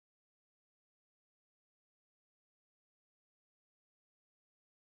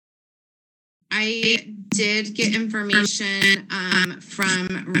I did get information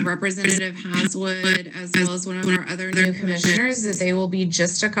from Representative Haswood, as well as one of our other new commissioners, that they will be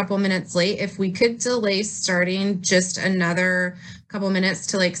just a couple minutes late. If we could delay starting just another couple minutes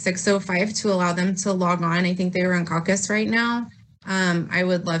to like 6:05 to allow them to log on. I think they were in caucus right now. I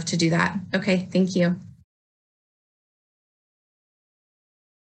would love to do that. Okay, thank you.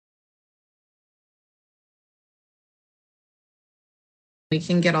 We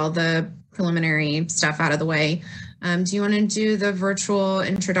can get all the preliminary stuff out of the way. Do you want to do the virtual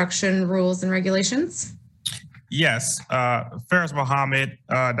introduction rules and regulations? Yes, Faris Mohammed,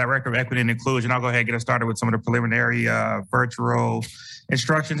 Director of Equity and Inclusion. I'll go ahead and get us started with some of the preliminary virtual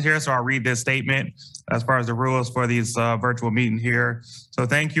instructions here. So I'll read this statement as far as the rules for these virtual meeting here. So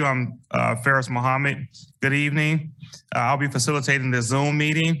thank you, I'm Faris Mohammed. Good evening. I'll be facilitating this Zoom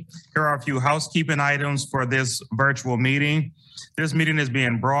meeting. Here are a few housekeeping items for this virtual meeting. This meeting is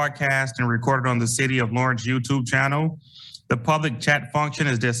being broadcast and recorded on the City of Lawrence YouTube channel. The public chat function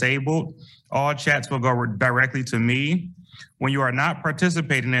is disabled. All chats will go directly to me. When you are not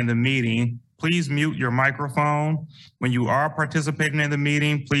participating in the meeting, please mute your microphone. When you are participating in the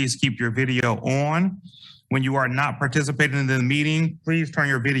meeting, please keep your video on. When you are not participating in the meeting, please turn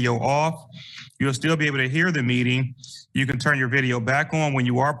your video off. You'll still be able to hear the meeting. You can turn your video back on when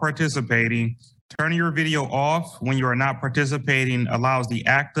you are participating. Turning your video off when you are not participating allows the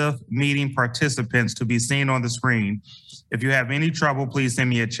active meeting participants to be seen on the screen. If you have any trouble, please send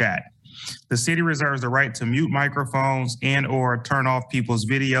me a chat. The city reserves the right to mute microphones and/or turn off people's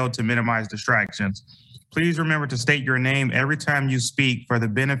video to minimize distractions. Please remember to state your name every time you speak for the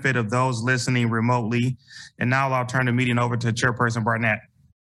benefit of those listening remotely. And now I'll turn the meeting over to Chairperson Barnett.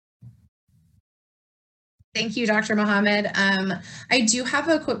 Thank you, Dr. Mohammed. I do have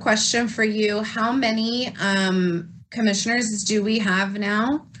a quick question for you. How many commissioners do we have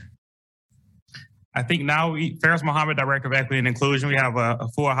now? I think now, Faris Mohammed, Director of Equity and Inclusion, we have a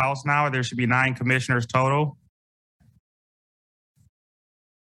full house now. There should be 9 commissioners total.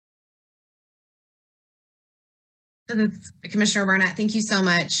 Commissioner Barnett, thank you so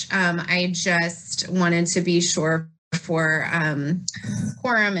much. I just wanted to be sure for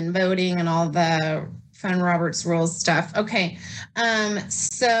quorum and voting and all the fun Robert's Rules stuff. Okay,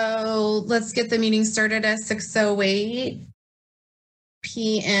 so let's get the meeting started at 6:08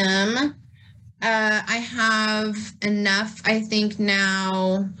 p.m. I have enough, I think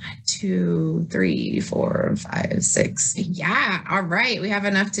now, 2, 3, 4, 5, 6. Yeah, all right. We have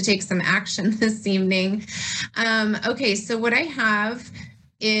enough to take some action this evening. Okay, so what I have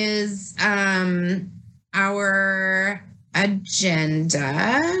is our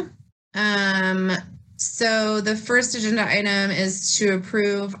agenda. So the first agenda item is to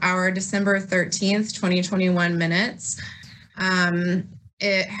approve our December 13th, 2021 minutes.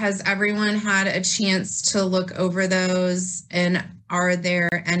 Has everyone had a chance to look over those, and are there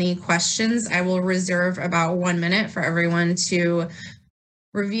any questions? I will reserve about 1 minute for everyone to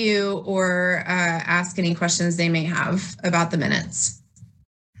review or ask any questions they may have about the minutes.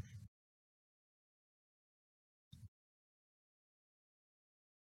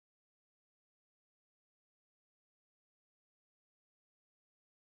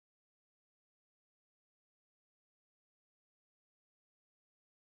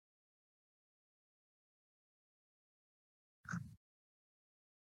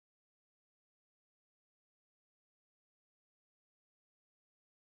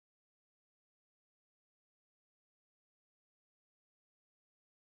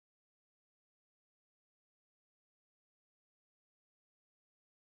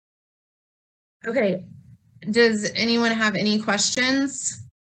 Okay, does anyone have any questions?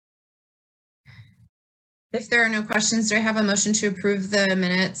 If there are no questions, do I have a motion to approve the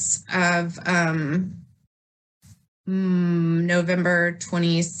minutes of November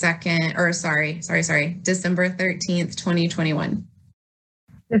 22nd, or sorry, December 13th, 2021?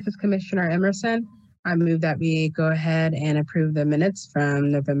 This is Commissioner Emerson. I move that we go ahead and approve the minutes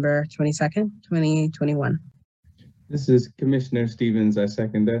from November 22nd, 2021. This is Commissioner Stevens. I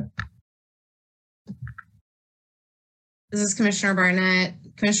second that. This is Commissioner Barnett.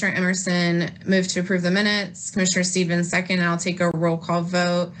 Commissioner Emerson moved to approve the minutes. Commissioner Stevens second, and I'll take a roll call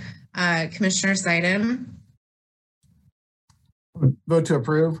vote. Commissioner Seidem. Vote to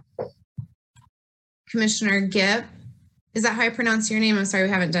approve. Commissioner Gipp. Is that how I pronounce your name? I'm sorry, we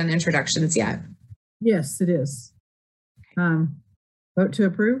haven't done introductions yet. Yes, it is. Vote to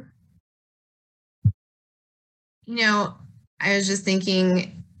approve. You know, I was just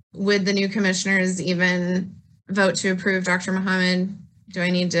thinking, would the new commissioners even vote to approve Dr. Mohammed? Do I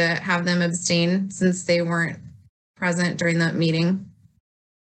need to have them abstain since they weren't present during that meeting?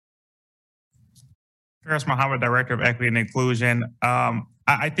 Faris Muhammad, Director of Equity and Inclusion.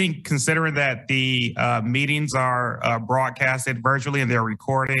 I think considering that the meetings are broadcasted virtually and they're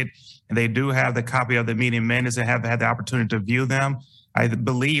recorded, and they do have the copy of the meeting minutes and have had the opportunity to view them, I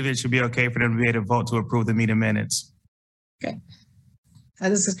believe it should be okay for them to be able to vote to approve the meeting minutes. Okay.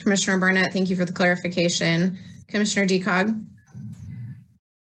 This is Commissioner Barnett. Thank you for the clarification. Commissioner Decog.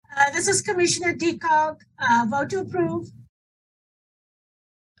 This is Commissioner Decog. Vote to approve.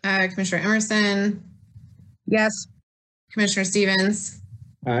 Commissioner Emerson. Yes. Commissioner Stevens.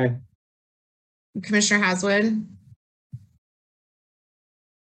 Aye. Commissioner Haswood.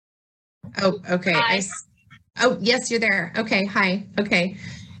 Oh, okay. Oh, yes, you're there. Okay, hi. Okay.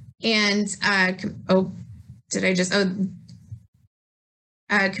 And,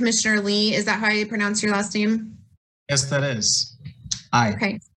 Commissioner Lee, is that how you pronounce your last name? Yes, that is. Aye.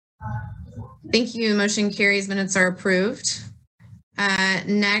 Okay. Thank you. Motion carries. Minutes are approved.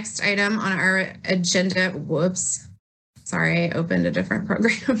 Next item on our agenda, whoops. Sorry, I opened a different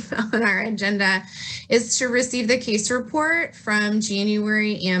program on our agenda, is to receive the case report from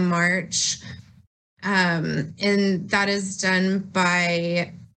January and March. And that is done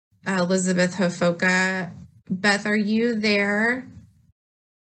by Elizabeth Hofoka. Beth, are you there?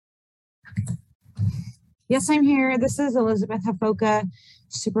 Yes, I'm here. This is Elizabeth Hofoka,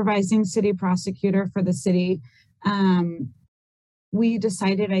 supervising city prosecutor for the city. We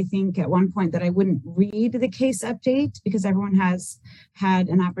decided, I think, at one point that I wouldn't read the case update because everyone has had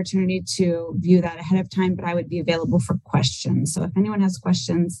an opportunity to view that ahead of time, but I would be available for questions. So if anyone has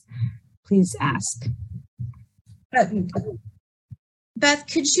questions, please ask. Beth,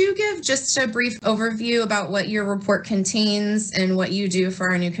 could you give just a brief overview about what your report contains and what you do for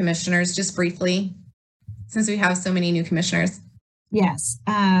our new commissioners, just briefly, since we have so many new commissioners? Yes.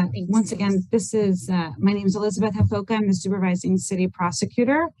 Once again, this is, my name is Elizabeth Hofoka. I'm the supervising city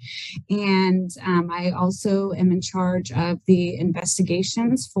prosecutor. And I also am in charge of the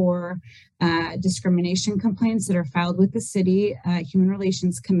investigations for discrimination complaints that are filed with the city Human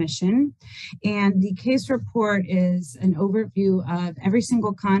Relations Commission. And the case report is an overview of every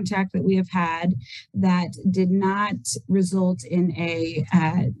single contact that we have had that did not result in a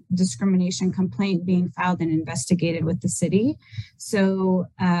discrimination complaint being filed and investigated with the city. So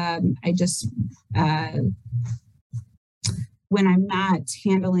I just, when I'm not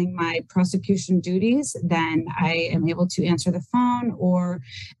handling my prosecution duties, then I am able to answer the phone or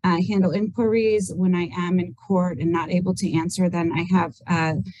handle inquiries. When I am in court and not able to answer, then I have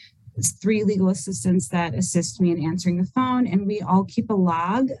 3 legal assistants that assist me in answering the phone. And we all keep a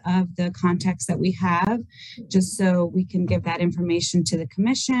log of the contacts that we have, just so we can give that information to the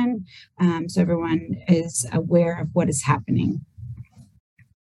commission, so everyone is aware of what is happening.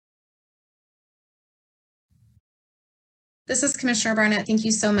 This is Commissioner Barnett. Thank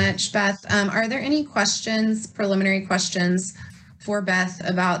you so much, Beth. Are there any questions, preliminary questions for Beth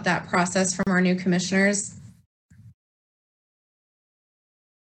about that process from our new commissioners?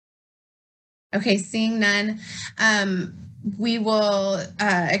 Okay, seeing none, we will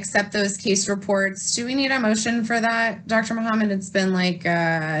accept those case reports. Do we need a motion for that, Dr. Muhammad? It's been like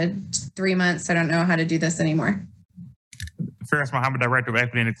 3 months. I don't know how to do this anymore. Faris Muhammad, Director of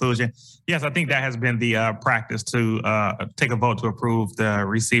Equity and Inclusion. Yes, I think that has been the practice to take a vote to approve the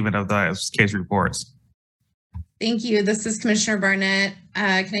receiving of the case reports. Thank you. This is Commissioner Barnett.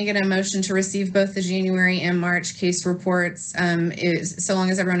 Can I get a motion to receive both the January and March case reports, so long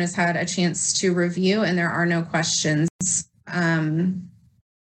as everyone has had a chance to review and there are no questions? Is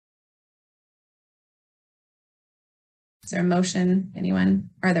there a motion? Anyone?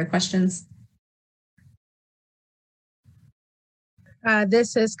 Are there questions?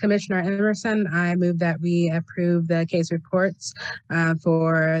 This is Commissioner Emerson. I move that we approve the case reports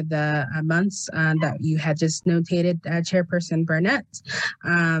for the months that you had just notated, Chairperson Barnett,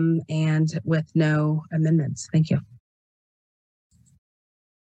 and with no amendments. Thank you.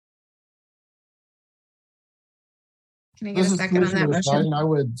 Can I get a second on that motion? I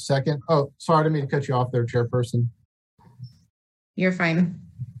would second. Oh, sorry, I didn't mean to cut you off there, Chairperson. You're fine.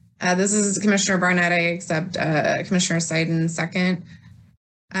 This is Commissioner Barnett. I accept Commissioner Seiden second.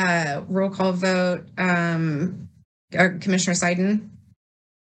 Roll call vote. Commissioner Seiden.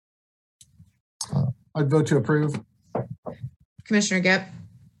 I'd vote to approve. Commissioner Gipp.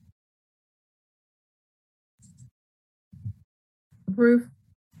 Approve.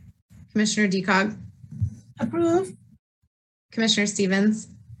 Commissioner Decog. Approve. Commissioner Stevens.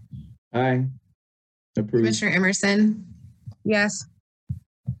 Aye. Approved. Commissioner Emerson. Yes.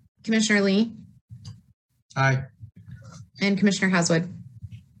 Commissioner Lee. Aye. And Commissioner Haswood.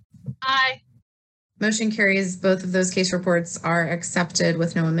 Aye. Motion carries. Both of those case reports are accepted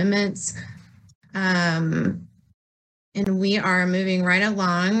with no amendments. And we are moving right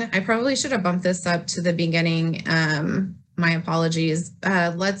along. I probably should have bumped this up to the beginning. My apologies.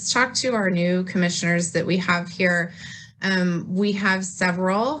 Let's talk to our new commissioners that we have here. We have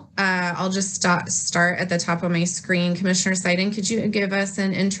several. I'll just start at the top of my screen. Commissioner Seiden, could you give us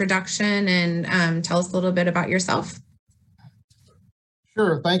an introduction and tell us a little bit about yourself?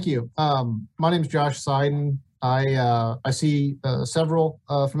 Sure, thank you. My name is Josh Seiden. I see several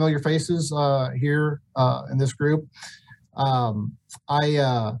familiar faces here in this group.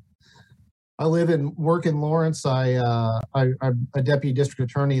 I live and work in Lawrence. I'm a deputy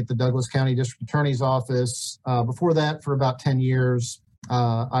district attorney at the Douglas County District Attorney's Office. Before that, for about 10 years,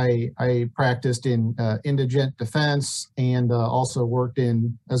 I practiced in indigent defense and also worked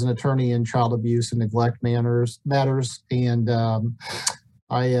as an attorney in child abuse and neglect matters. And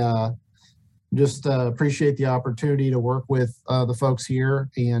I just appreciate the opportunity to work with the folks here,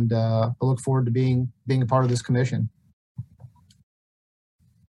 and I look forward to being a part of this commission.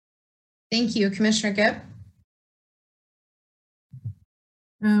 Thank you. Commissioner Gipp.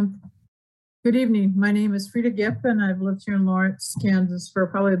 Good evening. My name is Frida Gipp, and I've lived here in Lawrence, Kansas for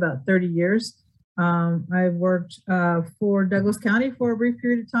probably about 30 years. I've worked for Douglas County for a brief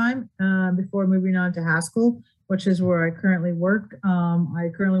period of time before moving on to Haskell, which is where I currently work. I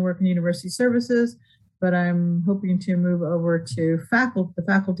currently work in University Services, but I'm hoping to move over to the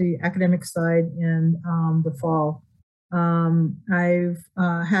faculty academic side in the fall. I've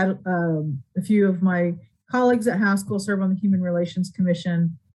had a few of my colleagues at Haskell serve on the Human Relations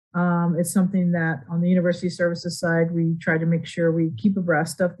Commission. It's something that on the University Services side, we try to make sure we keep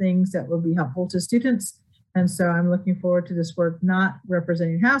abreast of things that will be helpful to students. And so I'm looking forward to this work, not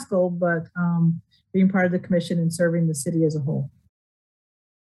representing Haskell, but being part of the commission and serving the city as a whole.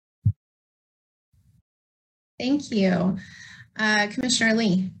 Thank you. Commissioner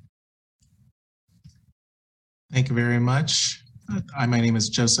Lee. Thank you very much. My name is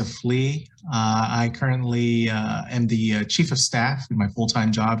Joseph Lee. I currently am the Chief of Staff in my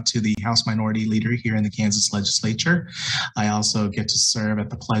full-time job to the House Minority Leader here in the Kansas Legislature. I also get to serve at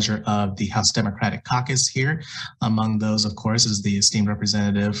the pleasure of the House Democratic Caucus here. Among those, of course, is the esteemed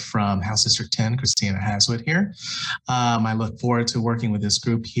representative from House District 10, Christina Haswood here. I look forward to working with this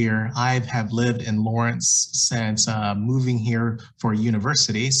group here. I have lived in Lawrence since moving here for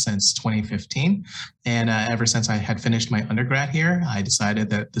university since 2015. And ever since I had finished my undergrad here, I decided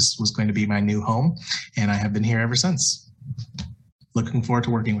that this was going to be my new home, and I have been here ever since. Looking forward to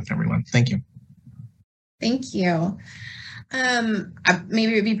working with everyone. Thank you. Thank you.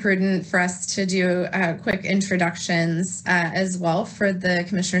 Maybe it would be prudent for us to do quick introductions as well for the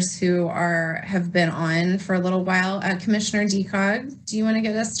commissioners who have been on for a little while. Commissioner DeCog, do you want to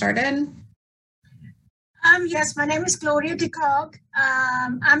get us started? Yes, my name is Gloria DeCog.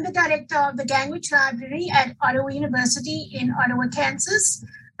 I'm the director of the Gangwich Library at Ottawa University in Ottawa, Kansas,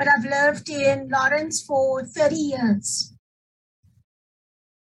 but I've lived in Lawrence for 30 years.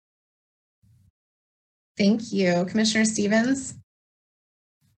 Thank you. Commissioner Stevens.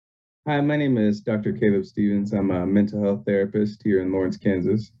 Hi, my name is Dr. Caleb Stevens. I'm a mental health therapist here in Lawrence,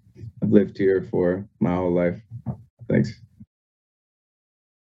 Kansas. I've lived here for my whole life. Thanks.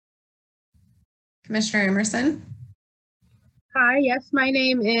 Commissioner Emerson. Hi, yes, my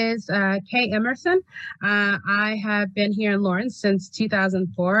name is Kay Emerson. I have been here in Lawrence since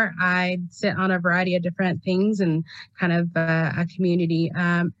 2004. I sit on a variety of different things and kind of a community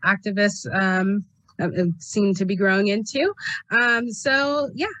activist seem to be growing into. So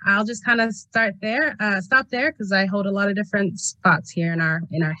yeah, I'll just kind of stop there because I hold a lot of different spots here in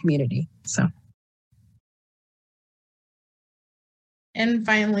our community. So. And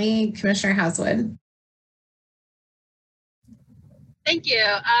finally, Commissioner Haswood. Thank you.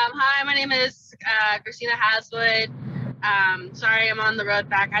 Hi, my name is Christina Haswood. Sorry, I'm on the road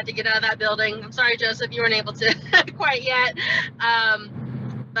back. I had to get out of that building. I'm sorry, Joseph, you weren't able to quite yet.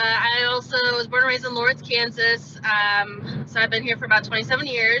 But I also was born and raised in Lawrence, Kansas. So I've been here for about 27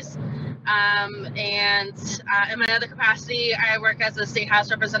 years. And in my other capacity, I work as a state house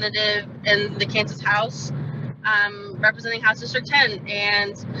representative in the Kansas House, representing House District 10.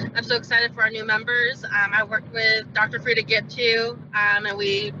 And I'm so excited for our new members. I worked with Dr. Frida Gipp too, and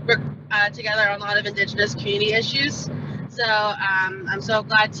we work together on a lot of Indigenous community issues. So I'm so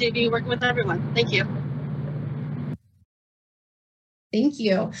glad to be working with everyone. Thank you. Thank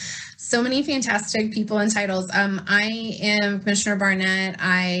you. So many fantastic people and titles. I am Commissioner Barnett.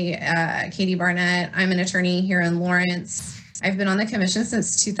 Katie Barnett. I'm an attorney here in Lawrence. I've been on the commission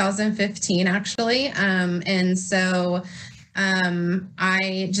since 2015, actually. And so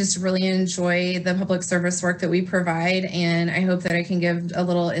I just really enjoy the public service work that we provide, and I hope that I can give a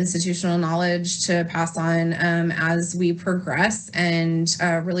little institutional knowledge to pass on as we progress and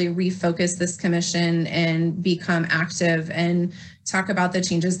really refocus this commission and become active and talk about the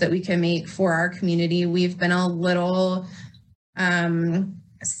changes that we can make for our community. We've been a little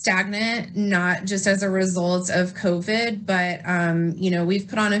stagnant, not just as a result of COVID, but, we've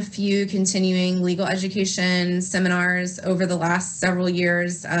put on a few continuing legal education seminars over the last several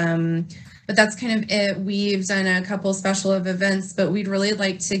years. But that's kind of it. We've done a couple special events, but we'd really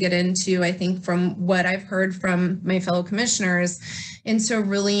like to get into, I think, from what I've heard from my fellow commissioners, into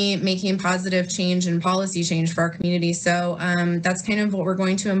really making positive change and policy change for our community. So that's kind of what we're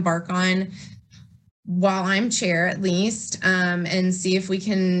going to embark on while I'm chair, at least, and see if we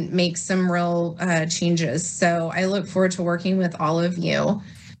can make some real changes. So I look forward to working with all of you.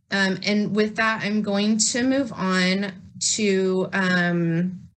 And with that, I'm going to move on to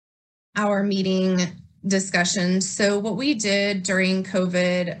our meeting discussion. So what we did during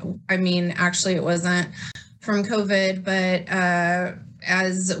COVID, I mean, actually it wasn't from COVID, but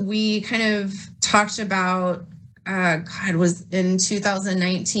as we kind of talked about, was in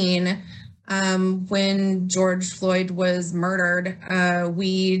 2019, when George Floyd was murdered,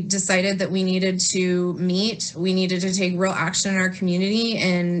 we decided that we needed to meet. We needed to take real action in our community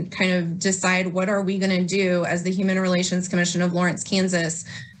and kind of decide what are we going to do as the Human Relations Commission of Lawrence, Kansas,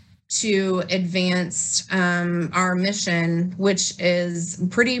 to advance our mission, which is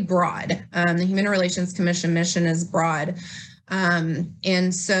pretty broad. The Human Relations Commission mission is broad.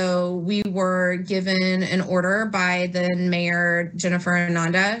 And so we were given an order by the Mayor, Jennifer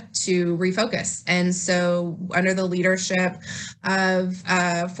Ananda, to refocus. And so under the leadership of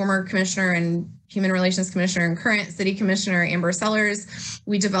former Commissioner and Human Relations Commissioner and current City Commissioner Amber Sellers,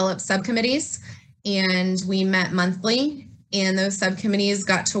 we developed subcommittees and we met monthly. And those subcommittees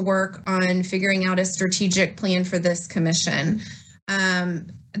got to work on figuring out a strategic plan for this commission.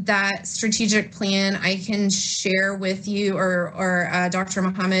 That strategic plan I can share with you, or Dr.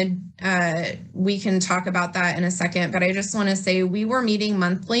 Mohammed, we can talk about that in a second, but I just want to say we were meeting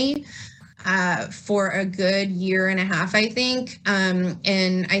monthly for a good year and a half, I think.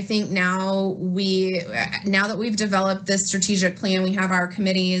 And I think now that we've developed this strategic plan, we have our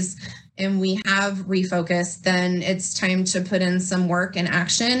committees and we have refocused, then it's time to put in some work and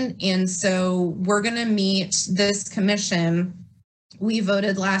action. And so we're going to meet this commission. We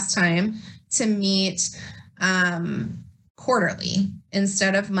voted last time to meet quarterly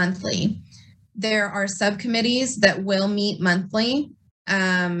instead of monthly. There are subcommittees that will meet monthly,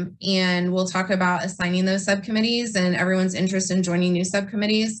 and we'll talk about assigning those subcommittees and everyone's interest in joining new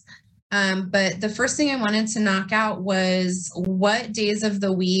subcommittees. But the first thing I wanted to knock out was what days of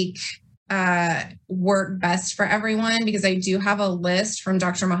the week work best for everyone, because I do have a list from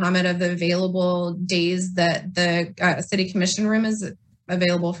Dr. Mohammed of the available days that the City Commission room is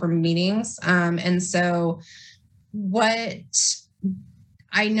available for meetings. And so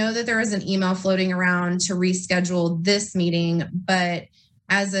I know that there is an email floating around to reschedule this meeting, but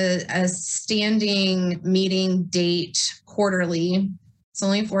as a standing meeting date quarterly, it's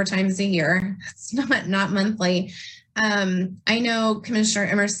only 4 times a year. It's not monthly. I know Commissioner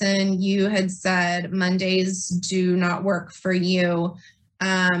Emerson, you had said Mondays do not work for you.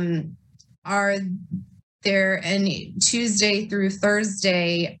 Are there any Tuesday through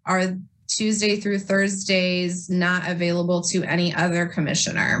Thursday? Are Tuesday through Thursdays not available to any other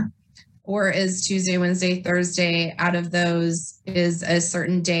commissioner? Or is Tuesday, Wednesday, Thursday, out of those, is a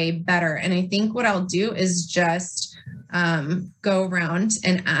certain day better? And I think what I'll do is just go around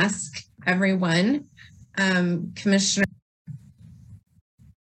and ask everyone. Commissioner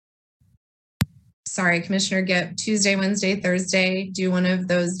Gipp, Tuesday, Wednesday, Thursday, do one of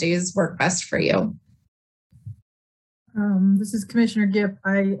those days work best for you? This is Commissioner Gipp.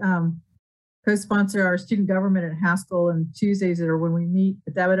 I co-sponsor our student government at Haskell, and Tuesdays are when we meet,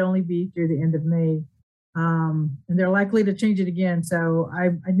 but that would only be through the end of May. And they're likely to change it again. So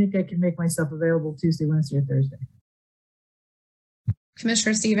I think I can make myself available Tuesday, Wednesday, or Thursday.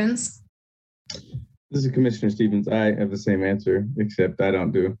 Commissioner Stevens. This is Commissioner Stevens. I have the same answer, except I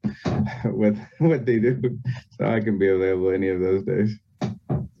don't do what they do. So I can be available any of those days.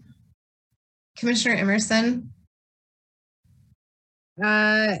 Commissioner Emerson.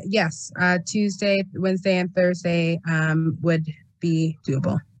 Yes, Tuesday, Wednesday, and Thursday would be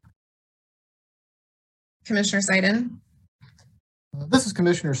doable. Commissioner Seiden. This is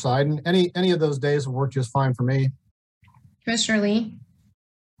Commissioner Seiden. Any of those days will work just fine for me. Commissioner Lee.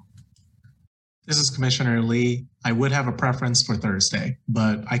 This is Commissioner Lee. I would have a preference for Thursday,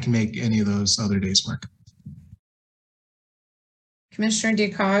 but I can make any of those other days work. Commissioner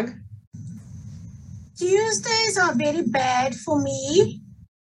DeCog? Tuesdays are very bad for me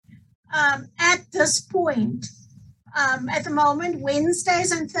at this point. At the moment,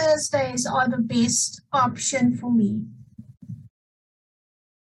 Wednesdays and Thursdays are the best option for me.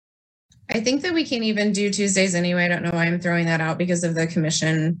 I think that we can't even do Tuesdays anyway. I don't know why I'm throwing that out because of the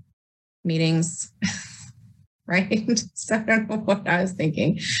commission meetings, right? So I don't know what I was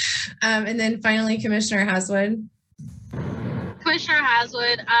thinking. And then finally, Commissioner Haswood. Commissioner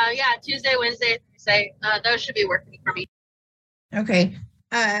Haswood, yeah, Tuesday, Wednesday, Thursday, those should be working for me. Okay.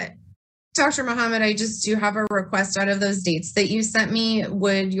 Dr. Mohammed, I just do have a request out of those dates that you sent me.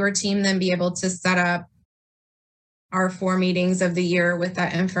 Would your team then be able to set up our 4 meetings of the year with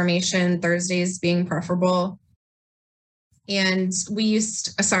that information, Thursdays being preferable? And we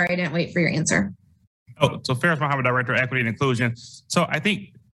used, sorry, I didn't wait for your answer. Oh, so Faris Mohammed, Director of Equity and Inclusion. So I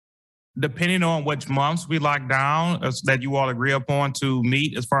think depending on which months we lock down that you all agree upon to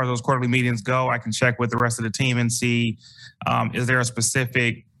meet, as far as those quarterly meetings go, I can check with the rest of the team and see, is there a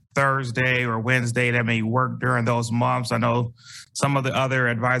specific Thursday or Wednesday that may work during those months. I know some of the other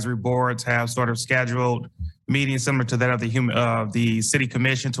advisory boards have sort of scheduled meetings similar to that of the city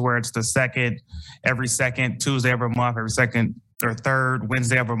commission, to where it's every second Tuesday of a month, every second or third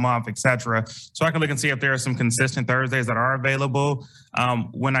Wednesday of a month, et cetera. So I can look and see if there are some consistent Thursdays that are available.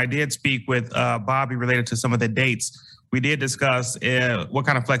 When I did speak with Bobby related to some of the dates, we did discuss what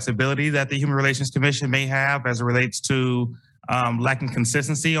kind of flexibility that the Human Relations Commission may have as it relates to lacking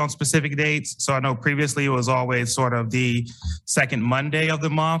consistency on specific dates. So I know previously it was always sort of the second Monday of the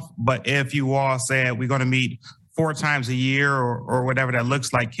month, but if you all said we're going to meet 4 times a year or whatever that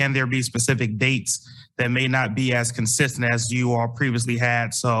looks like, can there be specific dates that may not be as consistent as you all previously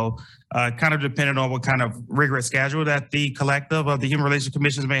had? So kind of depending on what kind of rigorous schedule that the collective of the Human Relations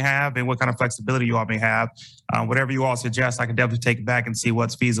Commissions may have and what kind of flexibility you all may have. Whatever you all suggest, I can definitely take it back and see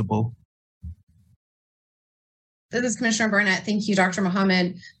what's feasible. This is Commissioner Barnett. Thank you, Dr.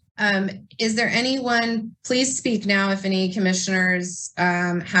 Mohammed. Is there anyone, please speak now if any commissioners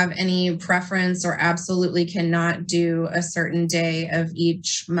have any preference or absolutely cannot do a certain day of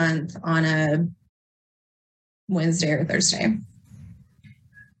each month on a Wednesday or Thursday.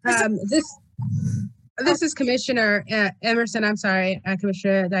 This is Commissioner Emerson. I'm sorry,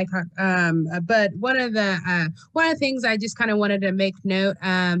 Commissioner Dycock. But one of the things I just kind of wanted to make note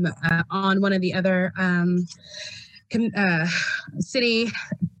on one of the other city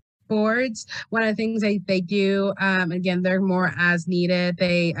boards. One of the things they do, again, they're more as needed.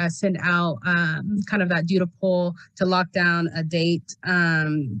 They send out kind of that due to poll to lock down a date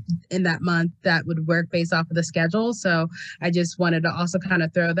in that month that would work based off of the schedule. So I just wanted to also kind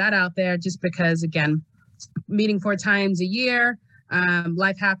of throw that out there, just because, again, meeting 4 times a year,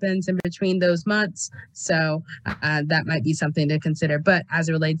 life happens in between those months. So that might be something to consider. But as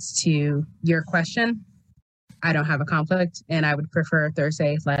it relates to your question, I don't have a conflict, and I would prefer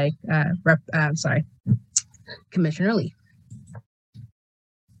Thursdays like Commissioner Lee.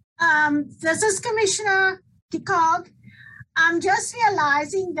 This is Commissioner DeCog. I'm just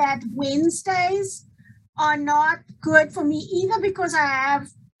realizing that Wednesdays are not good for me either, because I have,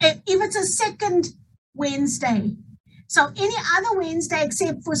 if it's a second Wednesday. So any other Wednesday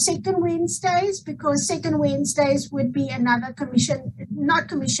except for second Wednesdays, because second Wednesdays would be another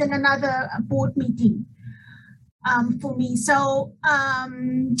another board meeting for me. So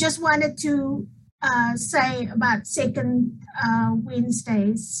just wanted to say about second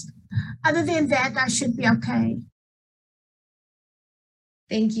Wednesdays. Other than that, I should be okay.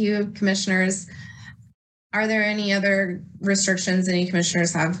 Thank you, commissioners. Are there any other restrictions any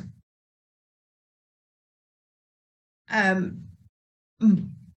commissioners have?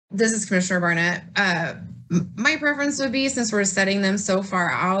 This is Commissioner Barnett. My preference would be, since we're setting them so far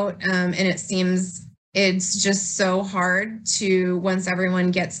out, and it seems it's just so hard to, once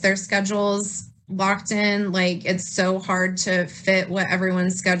everyone gets their schedules locked in, like it's so hard to fit what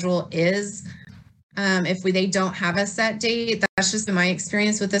everyone's schedule is. If they don't have a set date, that's just been my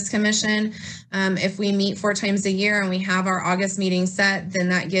experience with this commission. If we meet 4 times a year and we have our August meeting set, then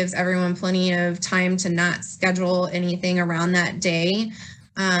that gives everyone plenty of time to not schedule anything around that day.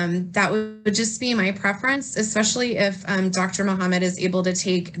 That would just be my preference, especially if Dr. Mohammed is able to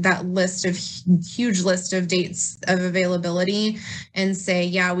take that huge list of dates of availability and say,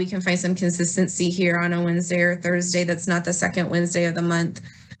 yeah, we can find some consistency here on a Wednesday or Thursday that's not the second Wednesday of the month.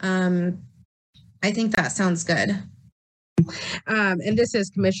 I think that sounds good. And this is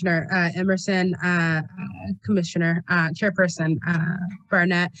Commissioner Emerson, Commissioner Chairperson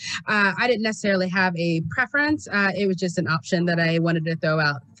Barnett. I didn't necessarily have a preference. It was just an option that I wanted to throw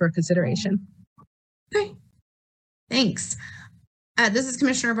out for consideration. Okay, thanks. This is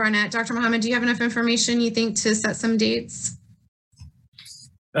Commissioner Barnett. Dr. Mohammed, do you have enough information you think to set some dates?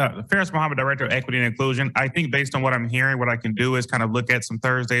 Ferris Mohammed, Director of Equity and Inclusion. I think based on what I'm hearing, what I can do is kind of look at some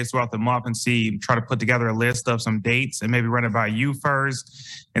Thursdays throughout the month and try to put together a list of some dates and maybe run it by you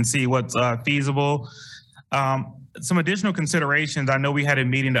first and see what's feasible. Some additional considerations. I know we had a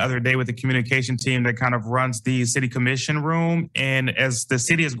meeting the other day with the communication team that kind of runs the city commission room. And as the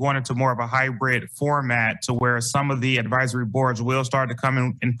city is going into more of a hybrid format to where some of the advisory boards will start to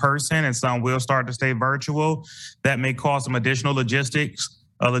come in person and some will start to stay virtual, that may cause some additional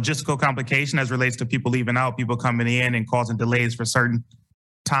logistical complication as relates to people leaving out, people coming in and causing delays for certain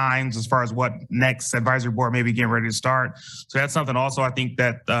times as far as what next advisory board may be getting ready to start. So that's something also I think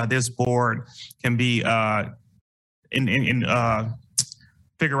that this board can be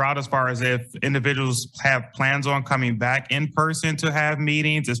figure out as far as if individuals have plans on coming back in person to have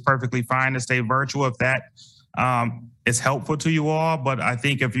meetings. It's perfectly fine to stay virtual if that is helpful to you all. But I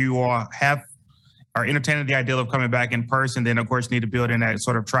think if you all are entertaining the idea of coming back in person, then of course you need to build in that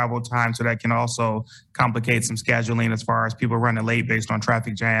sort of travel time, so that can also complicate some scheduling as far as people running late based on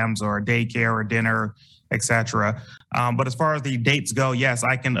traffic jams or daycare or dinner, etc. But as far as the dates go, yes,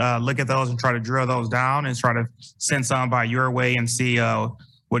 I can look at those and try to drill those down and try to send some by your way and see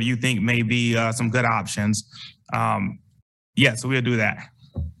what you think may be some good options. So we'll do that.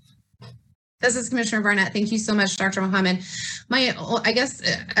 This is Commissioner Barnett. Thank you so much, Dr. Mohammed.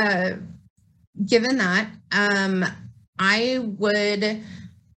 Given that, I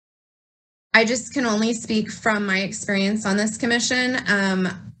just can only speak from my experience on this commission.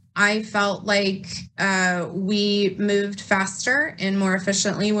 I felt like we moved faster and more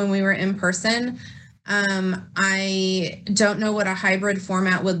efficiently when we were in person. I don't know what a hybrid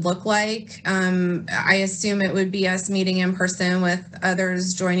format would look like. I assume it would be us meeting in person with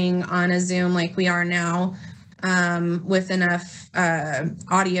others joining on a Zoom like we are now, with enough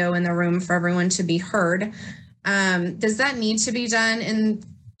audio in the room for everyone to be heard. Does that need to be done in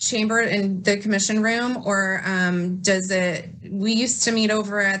the commission room, or we used to meet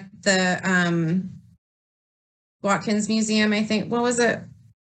over at the Watkins Museum, I think. What was it?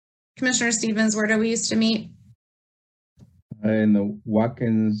 Commissioner Stevens, where do we used to meet? In the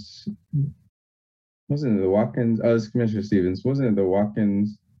Watkins, wasn't it the Watkins? Oh, it's Commissioner Stevens. Wasn't it the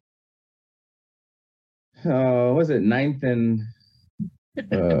Watkins? Was it 9th and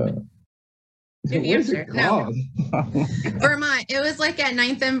New Hampshire? No. Vermont. It was like at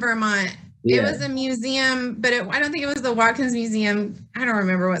 9th and Vermont. Yeah. It was a museum, but I don't think it was the Watkins Museum. I don't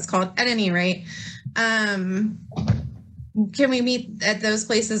remember what it's called. At any rate, can we meet at those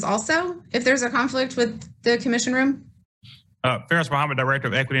places also if there's a conflict with the commission room? Ferris Mohammed, Director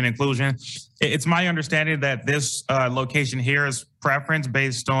of Equity and Inclusion. It's my understanding that this location here is preference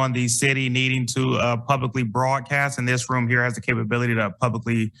based on the city needing to publicly broadcast, and this room here has the capability to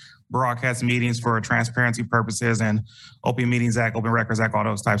publicly broadcast meetings for transparency purposes and Open Meetings Act, Open Records Act, all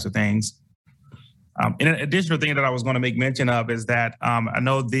those types of things. And an additional thing that I was going to make mention of is that I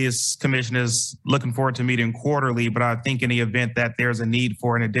know this commission is looking forward to meeting quarterly, but I think in the event that there's a need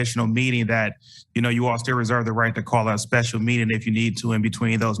for an additional meeting, that you all still reserve the right to call a special meeting if you need to in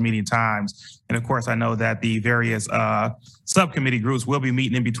between those meeting times. And of course, I know that the various subcommittee groups will be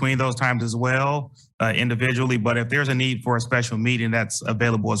meeting in between those times as well, individually. But if there's a need for a special meeting, that's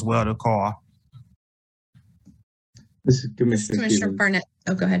available as well to call. This is Commissioner Barnett.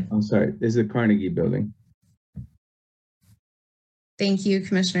 Oh, go ahead. I'm sorry. This is the Carnegie Building. Thank you,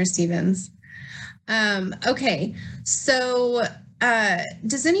 Commissioner Stevens. Okay, so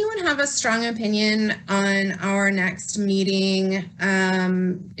does anyone have a strong opinion on our next meeting?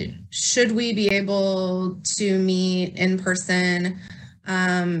 Should we be able to meet in person?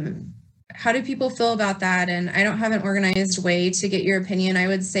 How do people feel about that? And I don't have an organized way to get your opinion. I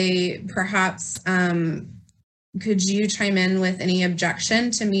would say perhaps could you chime in with any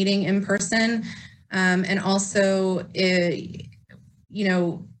objection to meeting in person? And also,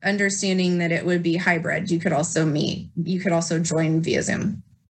 understanding that it would be hybrid, you could also join via Zoom.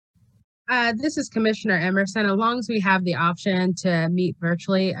 This is Commissioner Emerson. As long as we have the option to meet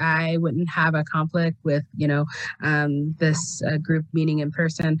virtually, I wouldn't have a conflict with, this group meeting in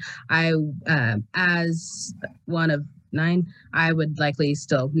person. As one of 9, I would likely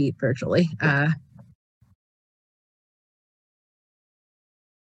still meet virtually.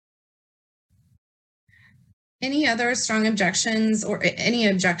 Any other strong objections or any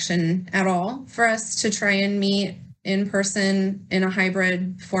objection at all for us to try and meet in person in a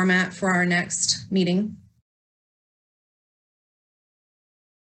hybrid format for our next meeting?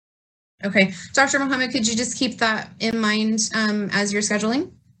 Okay, Dr. Mohammed, could you just keep that in mind as you're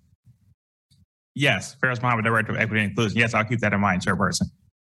scheduling? Yes, Faris Muhammad, Director of Equity and Inclusion. Yes, I'll keep that in mind, Chairperson.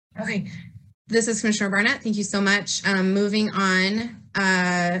 Okay. This is Commissioner Barnett. Thank you so much. Moving on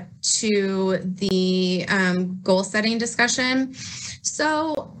to the goal setting discussion.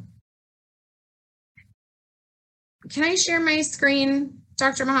 So can I share my screen,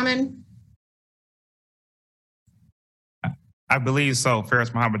 Dr. Muhammad? I believe so.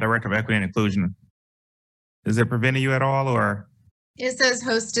 Faris Muhammad, Director of Equity and Inclusion. Is it preventing you at all, or? It says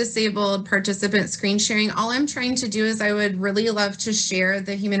host disabled participant screen sharing. All I'm trying to do is I would really love to share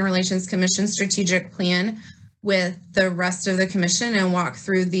the Human Relations Commission strategic plan with the rest of the commission and walk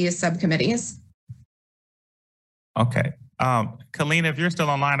through these subcommittees. Okay. Kalina, if you're still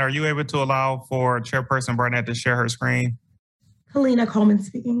online, are you able to allow for Chairperson Barnett to share her screen? Kalina Coleman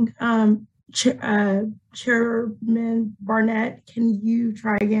speaking. Chairman Barnett, can you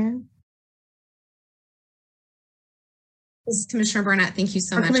try again? This is Commissioner Barnett. Thank you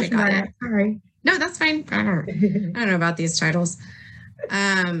so much. Commissioner Barnett, sorry. No, that's fine. I don't know about these titles.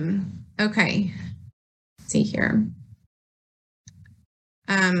 Okay. Let's see here.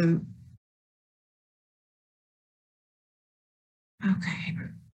 Okay.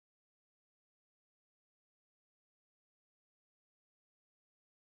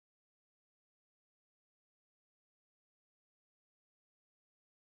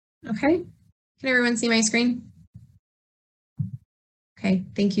 Okay. Can everyone see my screen? Okay,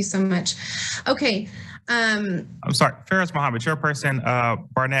 thank you so much. Okay. I'm sorry, Faris Muhammad, Chairperson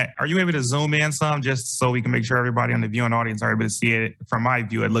Barnett, are you able to zoom in some just so we can make sure everybody on the viewing audience are able to see it? From my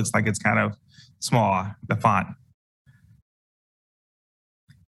view, it looks like it's kind of small, the font.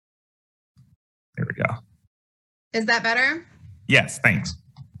 There we go. Is that better? Yes, thanks.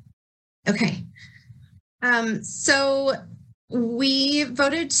 Okay. So we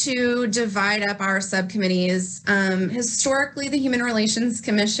voted to divide up our subcommittees. Historically, the Human Relations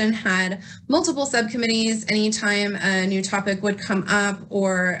Commission had multiple subcommittees. Anytime a new topic would come up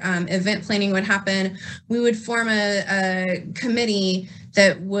or event planning would happen, we would form a committee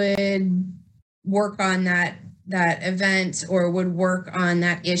that would work on that event or would work on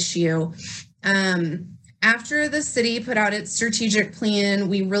that issue. After the city put out its strategic plan,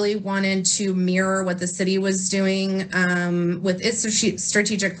 we really wanted to mirror what the city was doing with its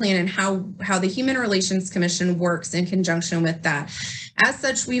strategic plan and how the Human Relations Commission works in conjunction with that. As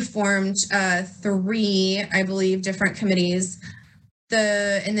such, we formed 3, I believe, different committees.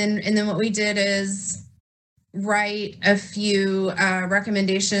 And then what we did is write a few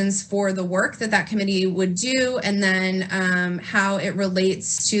recommendations for the work that committee would do, and then how it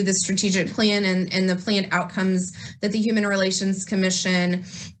relates to the strategic plan and the planned outcomes that the Human Relations Commission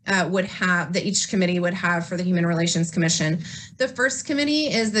would have, that each committee would have for the Human Relations Commission. The first committee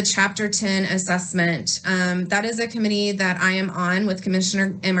is the Chapter 10 assessment. That is a committee that I am on with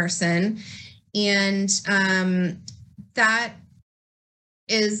Commissioner Emerson, and that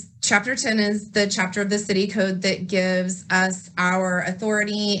is Chapter 10 is the chapter of the city code that gives us our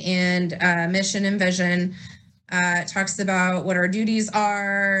authority and mission and vision. It talks about what our duties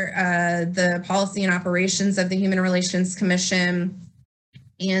are, the policy and operations of the Human Relations Commission.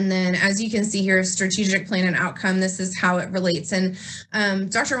 And then, as you can see here, strategic plan and outcome, this is how it relates. And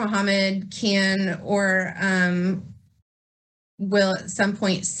Dr. Muhammad can or will at some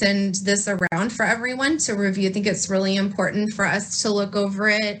point send this around for everyone to review. I think it's really important for us to look over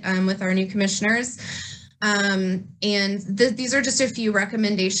it with our new commissioners. And these are just a few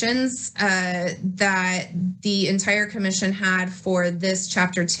recommendations that the entire commission had for this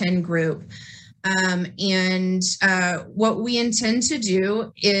Chapter 10 group. What we intend to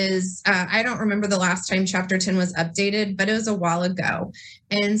do is, I don't remember the last time Chapter 10 was updated, but it was a while ago.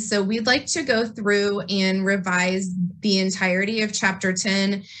 And so we'd like to go through and revise the entirety of Chapter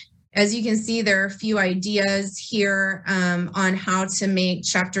 10. As you can see, there are a few ideas here on how to make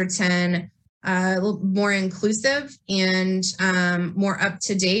Chapter 10 more inclusive and more up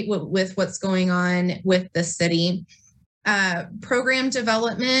to date with what's going on with the city. Program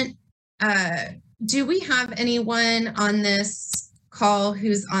development. Do we have anyone on this call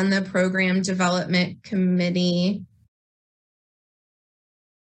who's on the Program Development Committee?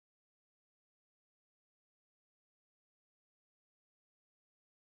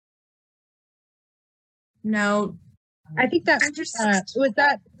 No. I think that was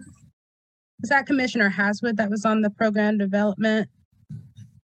that Commissioner Haswood that was on the Program Development?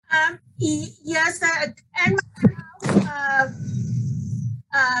 Yes, and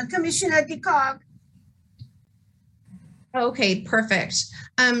Commissioner DeCog. Okay, perfect.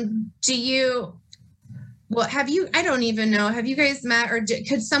 Have you, I don't even know, have you guys met, or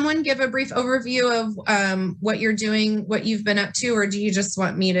could someone give a brief overview of what you're doing, what you've been up to, or do you just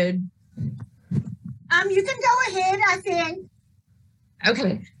want me to You can go ahead, I think.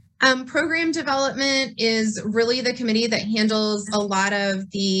 Okay. Program development is really the committee that handles a lot of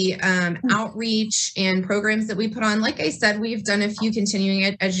the outreach and programs that we put on. Like I said, we've done a few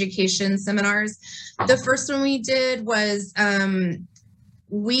continuing education seminars. The first one we did was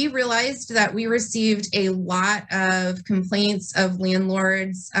we realized that we received a lot of complaints of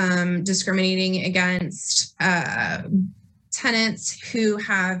landlords discriminating against tenants who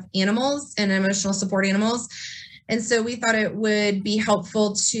have animals and emotional support animals. And so we thought it would be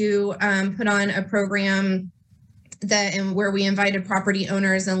helpful to put on a program where we invited property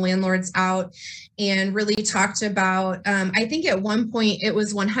owners and landlords out and really talked about, I think at one point it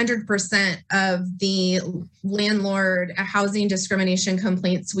was 100% of the landlord housing discrimination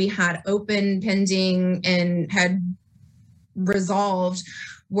complaints we had open, pending, and had resolved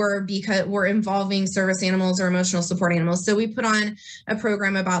were involving service animals or emotional support animals. So we put on a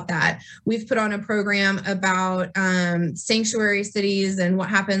program about that. We've put on a program about sanctuary cities and what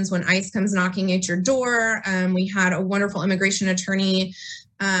happens when ICE comes knocking at your door. We had a wonderful immigration attorney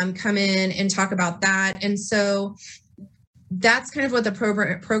come in and talk about that. And so that's kind of what the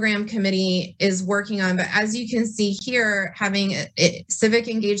program committee is working on. But as you can see here, having a civic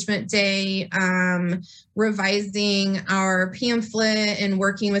engagement day, revising our pamphlet and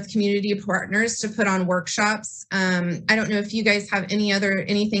working with community partners to put on workshops. I don't know if you guys have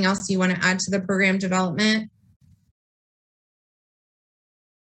anything else you want to add to the program development.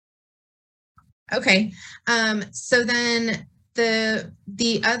 Okay, so then the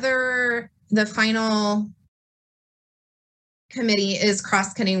final committee is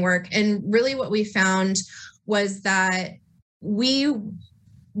cross-cutting work. And really what we found was that we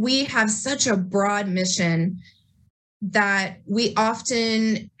have such a broad mission that we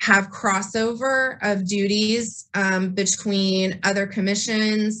often have crossover of duties between other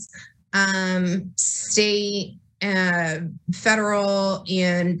commissions, state, federal,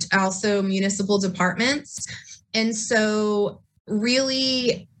 and also municipal departments. And so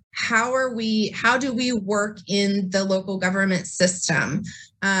really, how do we work in the local government system?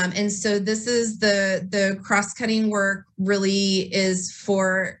 And so this is the cross-cutting work really is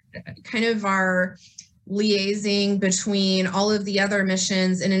for kind of our liaising between all of the other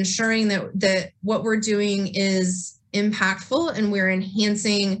missions and ensuring that what we're doing is impactful and we're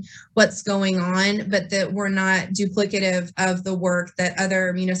enhancing what's going on, but that we're not duplicative of the work that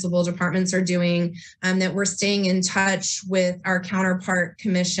other municipal departments are doing, that we're staying in touch with our counterpart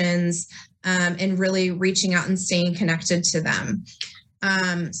commissions and really reaching out and staying connected to them.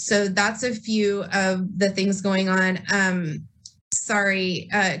 So that's a few of the things going on. Sorry,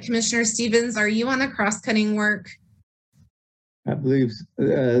 Commissioner Stevens, are you on the cross-cutting work? I believe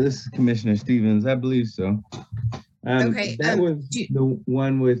this is Commissioner Stevens. I believe so. Okay. That was the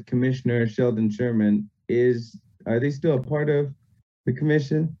one with Commissioner Sheldon Sherman. Are they still a part of the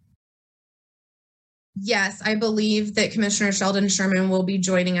commission? Yes, I believe that Commissioner Sheldon Sherman will be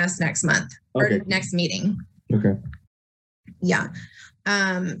joining us next month or next meeting. Okay. Yeah.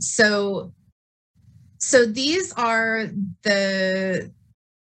 So these are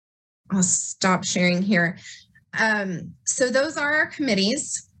I'll stop sharing here. So those are our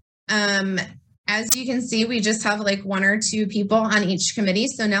committees. As you can see, we just have like 1 or 2 people on each committee.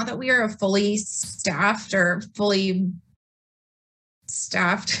 So now that we are a fully staffed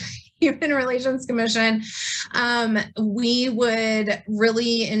Human Relations Commission, we would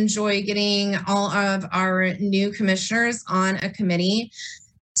really enjoy getting all of our new commissioners on a committee.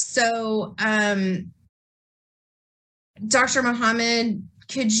 So, Dr. Mohammed,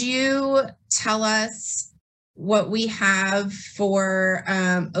 could you tell us what we have for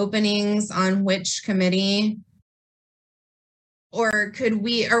openings on which committee? Or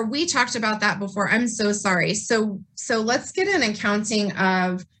we talked about that before. I'm so sorry. So let's get an accounting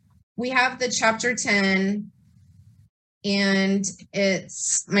of, we have the chapter 10 and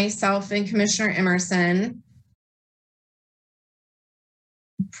it's myself and Commissioner Emerson.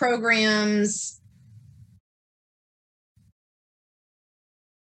 Programs,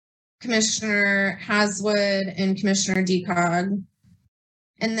 Commissioner Haswood and Commissioner Decog.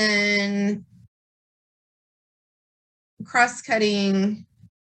 And then cross-cutting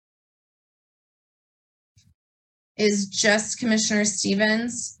is just Commissioner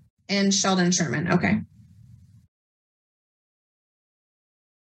Stevens and Sheldon Sherman. Okay.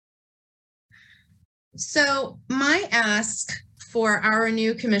 So my ask for our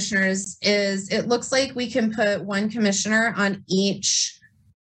new commissioners is, it looks like we can put 1 commissioner on each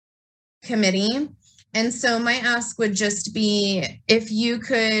committee. And so my ask would just be, if you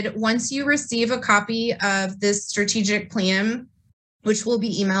could, once you receive a copy of this strategic plan, which will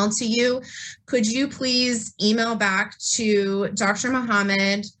be emailed to you. Could you please email back to Dr.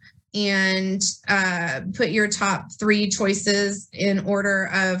 Muhammad and put your top 3 choices in order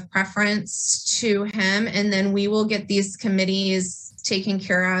of preference to him, and then we will get these committees taken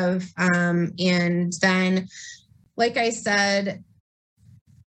care of. And then, like I said,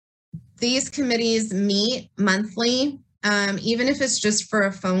 these committees meet monthly. Even if it's just for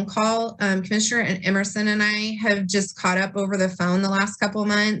a phone call. Commissioner Emerson and I have just caught up over the phone the last couple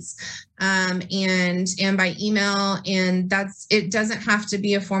months, and by email, and it doesn't have to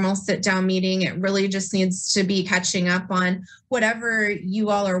be a formal sit down meeting. It really just needs to be catching up on whatever you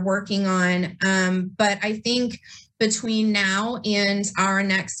all are working on. But I think between now and our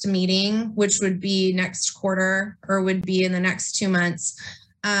next meeting, which would be next quarter or would be in the next 2 months,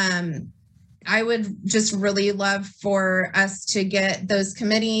 I would just really love for us to get those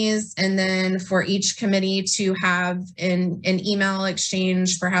committees, and then for each committee to have an email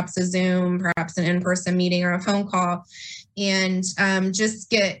exchange, perhaps a Zoom, perhaps an in-person meeting or a phone call, and just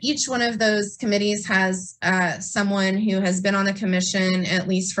get each one of those committees has someone who has been on the commission at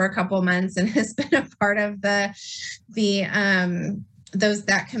least for a couple months and has been a part of that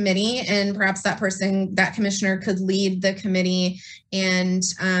committee, and perhaps that commissioner could lead the committee, and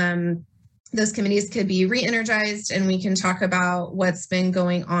those committees could be re-energized and we can talk about what's been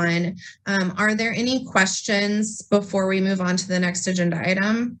going on. Are there any questions before we move on to the next agenda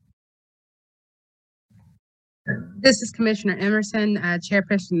item? This is Commissioner Emerson,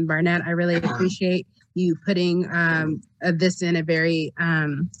 Chairperson Barnett. I really appreciate you putting this in a very,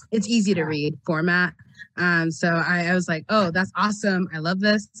 it's easy to read format. So I was like, oh, that's awesome. I love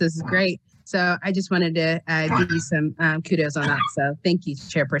this. This is great. So I just wanted to give you some kudos on that. So thank you,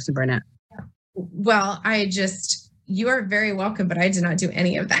 Chairperson Barnett. Well, you are very welcome, but I did not do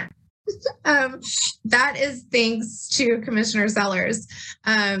any of that. That is thanks to Commissioner Sellers.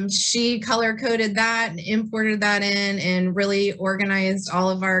 She color coded that and imported that in and really organized all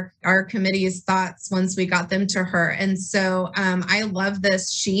of our committee's thoughts once we got them to her. And so I love this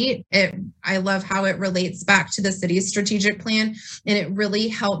sheet. I love how it relates back to the city's strategic plan, and it really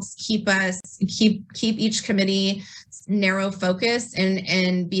helps keep each committee narrow focus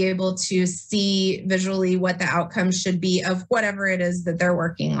and be able to see visually what the outcome should be of whatever it is that they're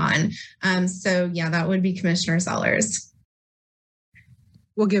working on. So yeah, that would be Commissioner Sellers.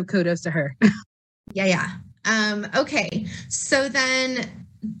 We'll give kudos to her. Yeah. Okay, so then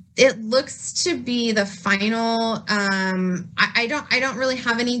it looks to be the final. I don't really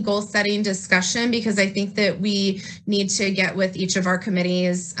have any goal setting discussion because I think that we need to get with each of our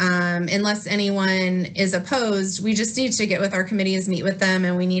committees. Unless anyone is opposed, we just need to get with our committees, meet with them,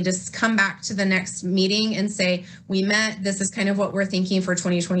 and we need to come back to the next meeting and say, we met, this is kind of what we're thinking for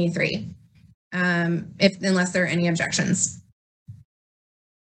 2023. Unless there are any objections.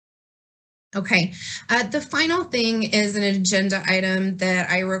 Okay, the final thing is an agenda item that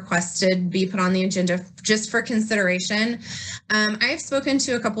I requested be put on the agenda just for consideration. I've spoken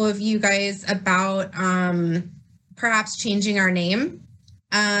to a couple of you guys about perhaps changing our name.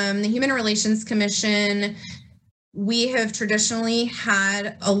 The Human Relations Commission, we have traditionally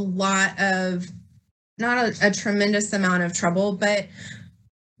had a lot of, not a tremendous amount of trouble, but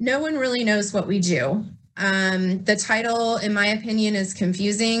no one really knows what we do. The title, in my opinion, is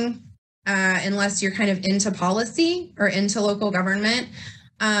confusing. Unless you're kind of into policy or into local government.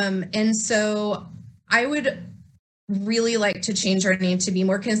 And so I would really like to change our name to be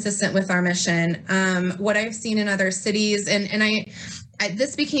more consistent with our mission. What I've seen in other cities, and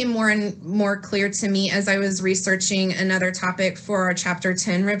this became more and more clear to me as I was researching another topic for our Chapter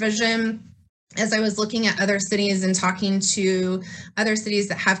 10 revision. As I was looking at other cities and talking to other cities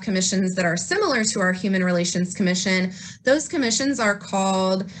that have commissions that are similar to our Human Relations Commission, those commissions are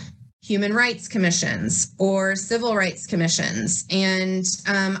called Human Rights Commissions or Civil Rights Commissions. And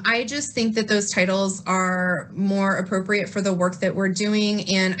I just think that those titles are more appropriate for the work that we're doing.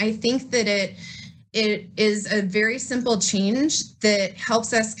 And I think that it is a very simple change that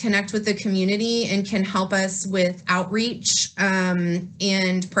helps us connect with the community and can help us with outreach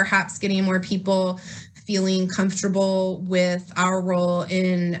and perhaps getting more people feeling comfortable with our role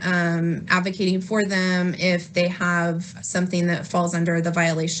in advocating for them if they have something that falls under the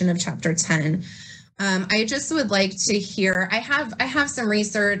violation of Chapter 10. I just would like to hear, I have some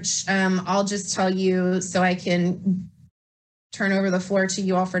research. I'll just tell you so I can turn over the floor to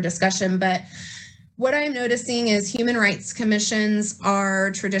you all for discussion. But what I'm noticing is human rights commissions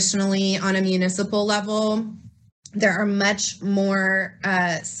are traditionally on a municipal level. There are much more,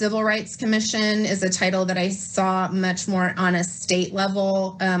 Civil Rights Commission is a title that I saw much more on a state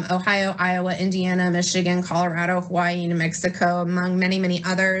level. Ohio, Iowa, Indiana, Michigan, Colorado, Hawaii, New Mexico, among many, many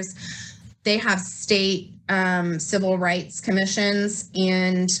others. They have state civil rights commissions,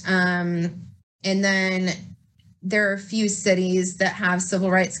 and then there are a few cities that have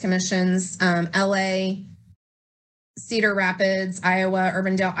civil rights commissions. LA, Cedar Rapids, Iowa,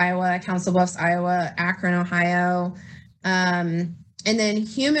 Urbandale, Iowa, Council Bluffs, Iowa, Akron, Ohio. And then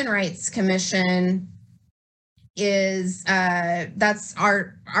Human Rights Commission is, that's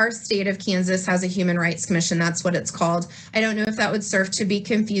our state of Kansas has a Human Rights Commission. That's what it's called. I don't know if that would serve to be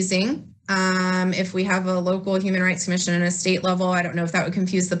confusing. If we have a local Human Rights Commission and a state level, I don't know if that would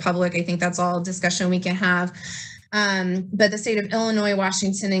confuse the public. I think that's all a discussion we can have. But the state of Illinois,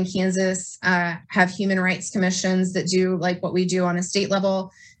 Washington, and Kansas have human rights commissions that do like what we do on a state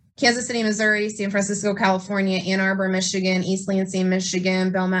level. Kansas City, Missouri, San Francisco, California, Ann Arbor, Michigan, East Lansing,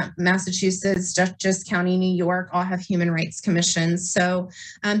 Michigan, Belmont, Massachusetts, Dutchess County, New York, all have human rights commissions. So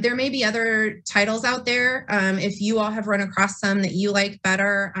there may be other titles out there. If you all have run across some that you like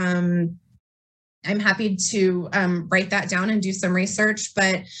better, I'm happy to write that down and do some research,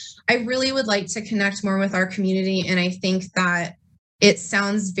 but I really would like to connect more with our community. And I think that it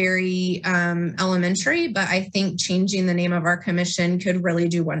sounds very elementary, but I think changing the name of our commission could really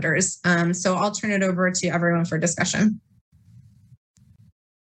do wonders. So I'll turn it over to everyone for discussion.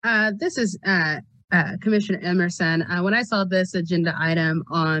 This is Commissioner Emerson. When I saw this agenda item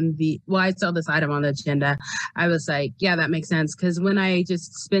on I saw this item on the agenda, I was like, yeah, that makes sense. Because when I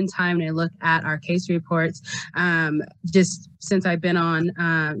just spend time and I look at our case reports, just since I've been on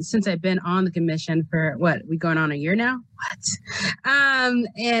the commission for we going on a year now? And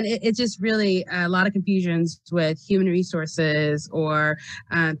it just really a lot of confusions with human resources or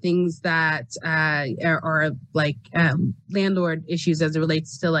things that are like landlord issues as it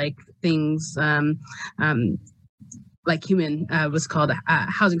relates to like things like human was called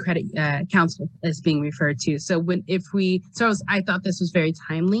Housing Credit Council is being referred to. So I thought this was very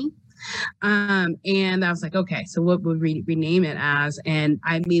timely. And I was like, okay, so what would we rename it as? And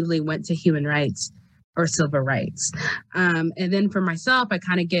I immediately went to human rights or civil rights. And then for myself, I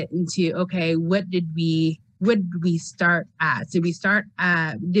kind of get into, okay, what did we start at? Did we start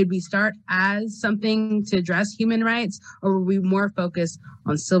as something to address human rights, or were we more focused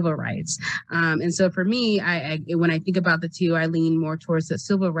on civil rights? And so for me, when I think about the two, I lean more towards the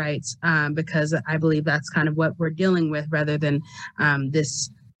civil rights because I believe that's kind of what we're dealing with rather than this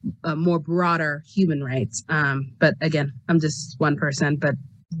more broader human rights. But again, I'm just one person, but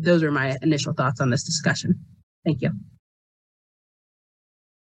those are my initial thoughts on this discussion. Thank you.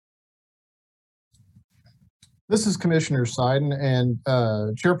 This is Commissioner Seiden, and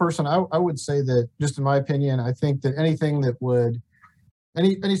Chairperson, I would say that, just in my opinion, I think that anything that would,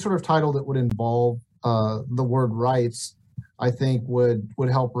 any sort of title that would involve the word rights, I think would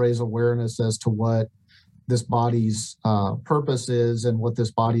help raise awareness as to what this body's purpose is and what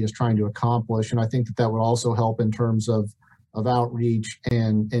this body is trying to accomplish. And I think that would also help in terms of outreach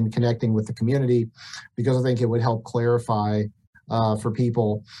and connecting with the community, because I think it would help clarify for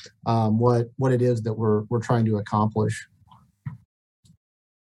people what it is that we're trying to accomplish.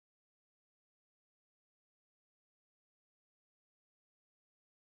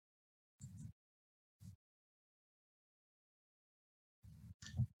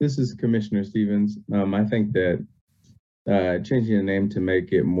 This is Commissioner Stevens. I think that changing the name to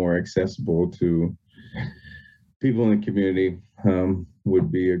make it more accessible to people in the community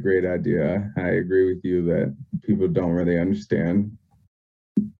would be a great idea. I agree with you that people don't really understand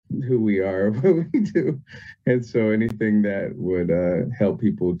who we are, what we do. And so anything that would help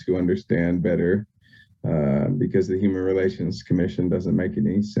people to understand better, because the Human Relations Commission doesn't make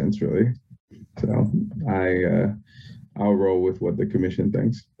any sense really. So I'll roll with what the commission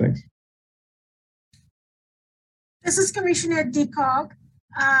thinks. Thanks. This is Commissioner DeCog.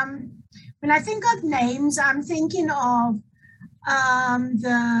 When I think of names, I'm thinking of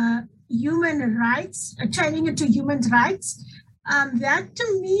the human rights, changing it to human rights. That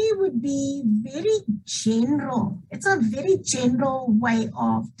to me would be very general. It's a very general way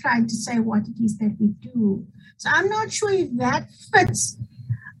of trying to say what it is that we do. So I'm not sure if that fits.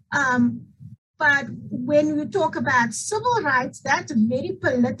 But when we talk about civil rights, that's very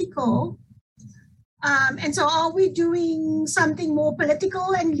political. And so are we doing something more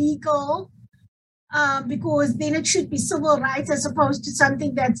political and legal? Because then it should be civil rights as opposed to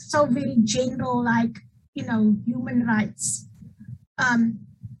something that's so very general, like, human rights.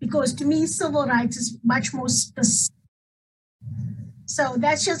 Because to me, civil rights is much more specific. So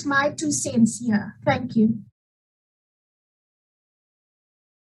that's just my 2 cents here. Thank you.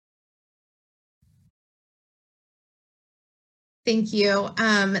 Thank you.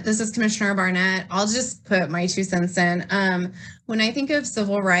 This is Commissioner Barnett. I'll just put my 2 cents in. When I think of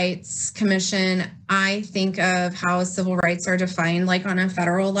Civil Rights Commission, I think of how civil rights are defined like on a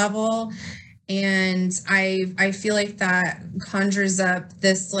federal level. And I feel like that conjures up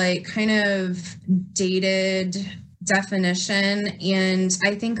this like kind of dated definition. And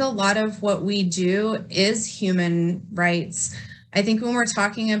I think a lot of what we do is human rights. I think when we're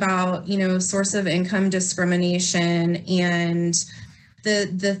talking about, source of income discrimination and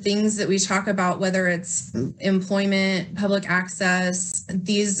the things that we talk about, whether it's employment, public access,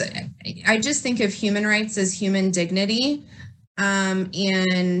 I just think of human rights as human dignity.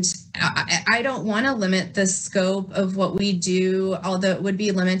 And I don't want to limit the scope of what we do, although it would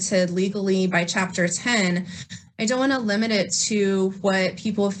be limited legally by Chapter 10. I don't want to limit it to what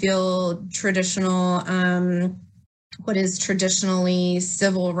people feel what is traditionally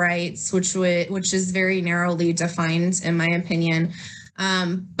civil rights, which is very narrowly defined, in my opinion.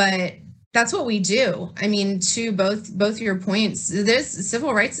 But that's what we do. I mean, to both your points, this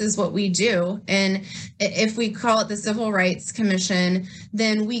civil rights is what we do. And if we call it the Civil Rights Commission,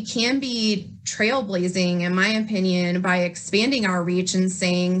 then we can be trailblazing, in my opinion, by expanding our reach and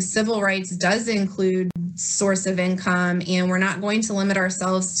saying civil rights does include source of income, and we're not going to limit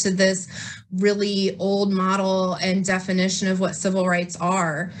ourselves to this really old model and definition of what civil rights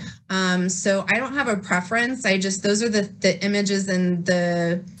are. So I don't have a preference. Those are the images and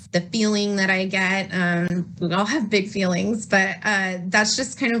the feeling that I get. We all have big feelings, but that's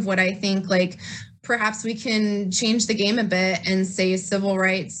just kind of what I think. Like, perhaps we can change the game a bit and say civil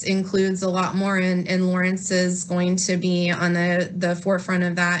rights includes a lot more, and Lawrence is going to be on the forefront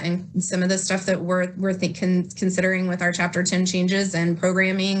of that. And some of the stuff that we're considering with our Chapter 10 changes and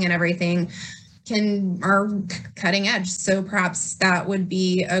programming and everything are cutting edge. So perhaps that would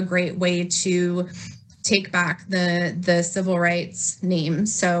be a great way to take back the civil rights name.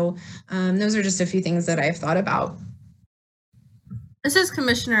 So those are just a few things that I've thought about. This is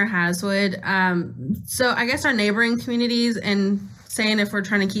Commissioner Haswood. So I guess our neighboring communities, and saying if we're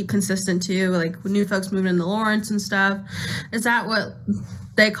trying to keep consistent too, like new folks moving into Lawrence and stuff, is that what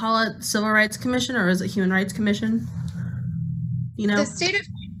they call it, Civil Rights Commission, or is it Human Rights Commission?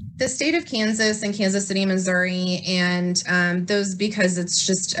 The state of Kansas and Kansas City, Missouri, and those, because it's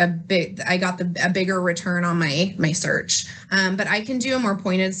just I got a bigger return on my search. But I can do a more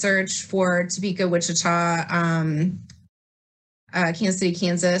pointed search for Topeka, Wichita, Kansas City,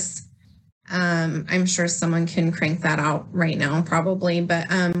 Kansas. I'm sure someone can crank that out right now, probably, but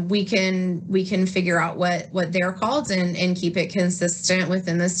we can figure out what they're called and keep it consistent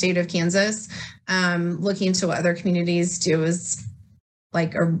within the state of Kansas. Looking into what other communities do is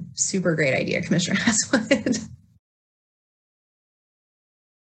like a super great idea, Commissioner Haswood.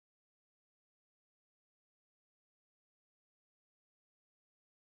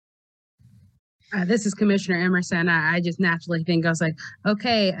 This is Commissioner Emerson. I just naturally think, I was like,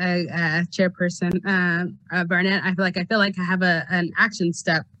 okay, Chairperson Barnett, I feel like I have an action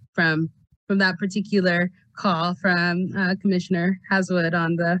step from that particular call from Commissioner Haswood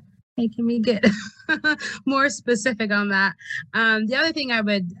on the, hey, can we get more specific on that? The other thing I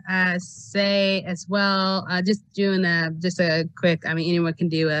would say as well, just doing a quick, anyone can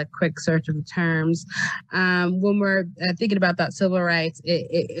do a quick search of the terms. When we're thinking about that civil rights,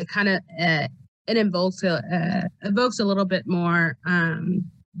 it kind of, it evokes a little bit more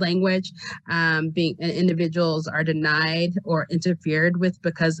language, being individuals are denied or interfered with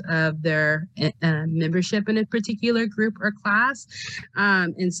because of their membership in a particular group or class.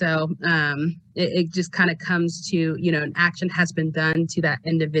 And so it just kind of comes to, an action has been done to that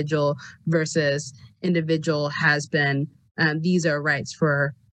individual versus individual has been, these are rights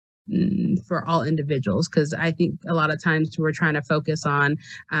for all individuals. Because I think a lot of times we're trying to focus on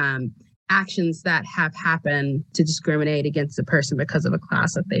actions that have happened to discriminate against a person because of a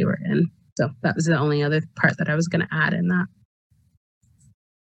class that they were in. So that was the only other part that I was going to add in that.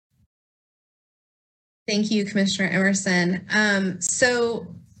 Thank you, Commissioner Emerson. So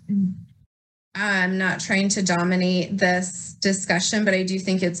I'm not trying to dominate this discussion, but I do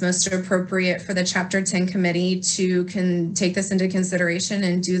think it's most appropriate for the Chapter 10 committee to take this into consideration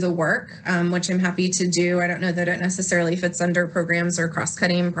and do the work, which I'm happy to do. I don't know that it necessarily fits under programs or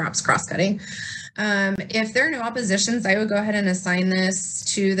cross-cutting, perhaps cross-cutting. If there are no oppositions, I would go ahead and assign this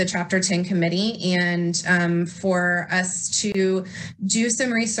to the Chapter 10 committee and for us to do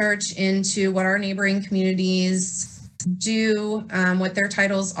some research into what our neighboring communities do, what their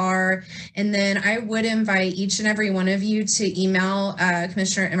titles are. And then I would invite each and every one of you to email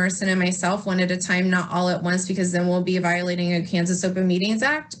Commissioner Emerson and myself one at a time, not all at once, because then we'll be violating a Kansas Open Meetings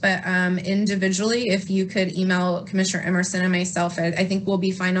Act. But individually, if you could email Commissioner Emerson and myself, I think we'll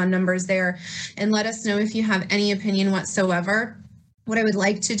be fine on numbers there. And let us know if you have any opinion whatsoever. What I would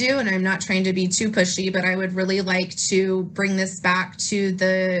like to do, and I'm not trying to be too pushy, but I would really like to bring this back to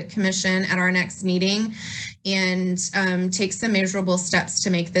the commission at our next meeting and take some measurable steps to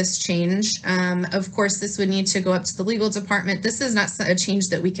make this change. Of course, this would need to go up to the legal department. This is not a change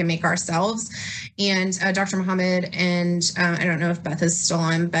that we can make ourselves. And Dr. Muhammad and I don't know if Beth is still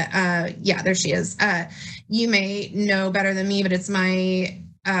on, but yeah, there she is. You may know better than me, but it's my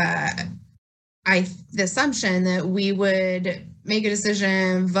the assumption that we would make a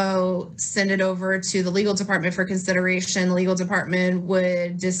decision, vote, send it over to the legal department for consideration. The legal department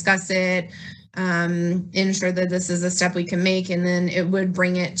would discuss it, ensure that this is a step we can make, and then it would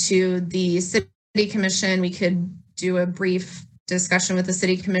bring it to the city commission. We could do a brief discussion with the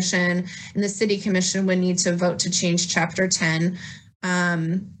city commission, and the city commission would need to vote to change chapter 10.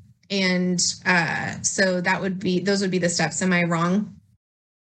 So that would be, those would be the steps. Am I wrong?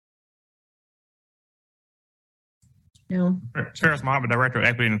 No. Ferris Muhammad, Director of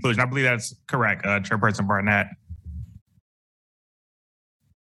Equity and Inclusion. I believe that's correct, Chairperson Barnett.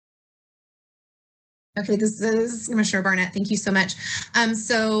 Okay, this is Commissioner Barnett. Thank you so much.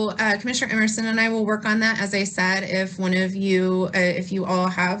 Commissioner Emerson and I will work on that. As I said, if one of you, if you all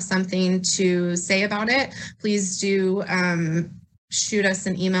have something to say about it, please do shoot us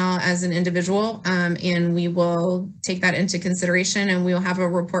an email as an individual, and we will take that into consideration, and we'll have a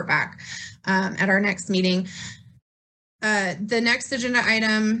report back at our next meeting. The next agenda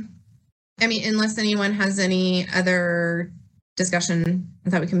item, I mean, unless anyone has any other discussion, I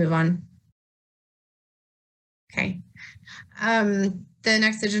thought we can move on. Okay. The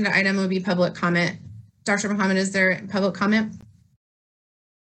next agenda item will be public comment. Dr. Muhammad, is there public comment?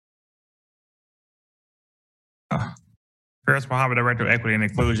 Ferris Muhammad, Director of Equity and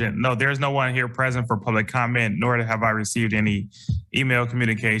Inclusion. No, there's no one here present for public comment, nor have I received any email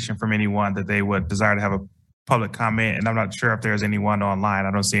communication from anyone that they would desire to have a public comment, and I'm not sure if there's anyone online.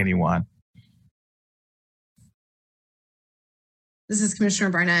 I don't see anyone. This is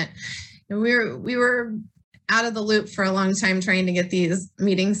Commissioner Barnett. We were out of the loop for a long time trying to get these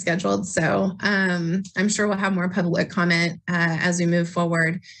meetings scheduled, so I'm sure we'll have more public comment as we move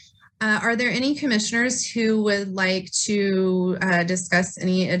forward. Are there any commissioners who would like to discuss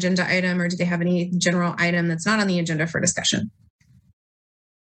any agenda item, or do they have any general item that's not on the agenda for discussion?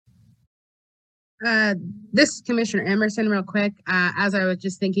 This is Commissioner Emerson real quick. As I was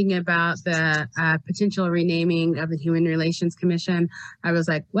just thinking about the potential renaming of the Human Relations Commission, I was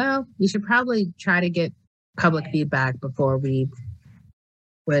like, well, we should probably try to get public feedback before we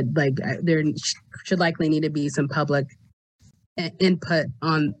would, like, there should likely need to be some public input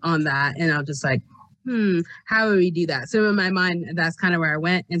on that. And I'm just like, how would we do that? So in my mind, that's kind of where I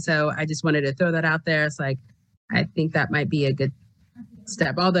went. And so I just wanted to throw that out there. It's like, I think that might be a good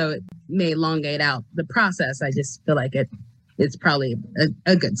step, although it may elongate out the process. I just feel like it's probably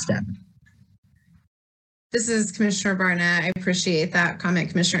a good step. This is Commissioner Barnett. I appreciate that comment,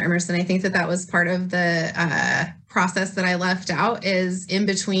 Commissioner Emerson. I think that was part of the process that I left out, is in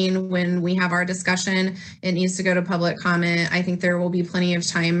between when we have our discussion, it needs to go to public comment. I think there will be plenty of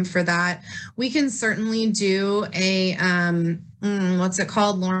time for that. We can certainly do a, what's it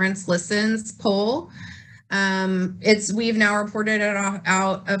called? Lawrence Listens poll. We've now reported it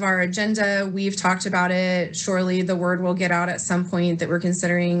out of our agenda. We've talked about it. Surely the word will get out at some point that we're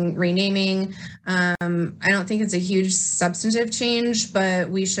considering renaming. I don't think it's a huge substantive change, but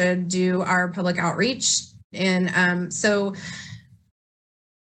we should do our public outreach. And so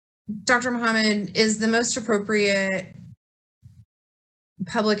Dr. Muhammad, is the most appropriate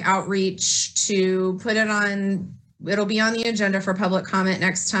public outreach to put it on? It'll be on the agenda for public comment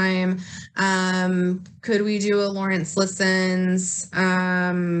next time. Could we do a Lawrence Listens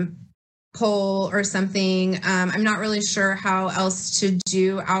poll or something? I'm not really sure how else to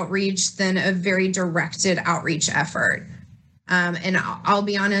do outreach than a very directed outreach effort. And I'll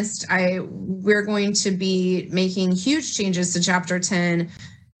be honest, we're going to be making huge changes to Chapter 10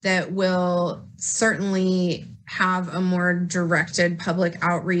 that will certainly have a more directed public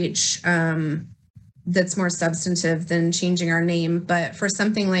outreach that's more substantive than changing our name. But for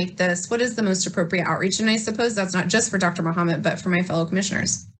something like this, what is the most appropriate outreach? And I suppose that's not just for Dr. Muhammad, but for my fellow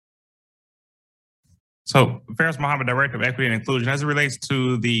commissioners. So Ferris Muhammad, Director of Equity and Inclusion, as it relates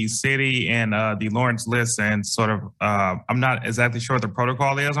to the city and the Lawrence list, and sort of, I'm not exactly sure what the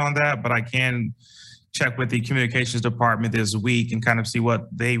protocol is on that, but I can check with the communications department this week and kind of see what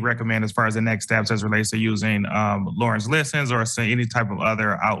they recommend as far as the next steps as relates to using Lawrence Listens or any type of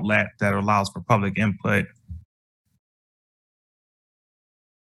other outlet that allows for public input.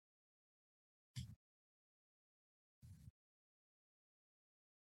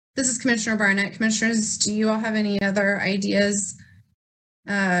 This is Commissioner Barnett. Commissioners, do you all have any other ideas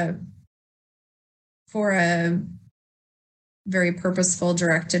for a very purposeful,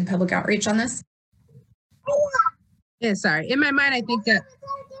 directed public outreach on this? Yeah, sorry. In my mind, I think that.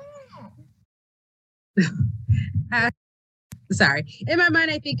 Sorry. In my mind,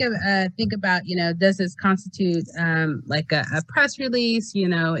 I think about, does this constitute like a press release?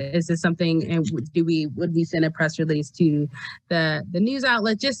 Is this something, and would we send a press release to the news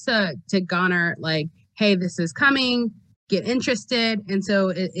outlet just to garner like, hey, this is coming, get interested. And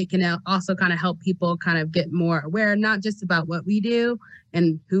so it can also kind of help people kind of get more aware, not just about what we do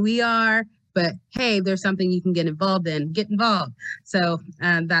and who we are, but hey, there's something you can get involved in, get involved. So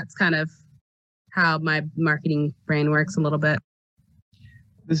that's kind of how my marketing brain works a little bit.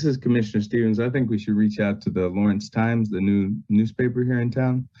 This is Commissioner Stevens. I think we should reach out to the Lawrence Times, the new newspaper here in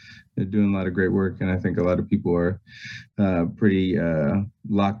town. They're doing a lot of great work, and I think a lot of people are pretty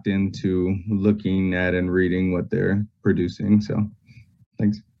locked into looking at and reading what they're producing. So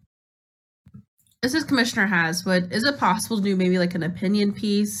thanks. This is Commissioner Haswood. Is it possible to do maybe like an opinion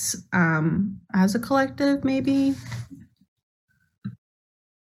piece as a collective, maybe?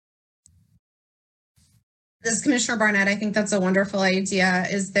 This is Commissioner Barnett. I think that's a wonderful idea.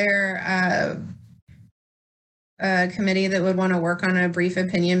 Is there a committee that would want to work on a brief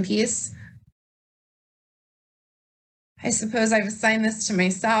opinion piece? I suppose I've assigned this to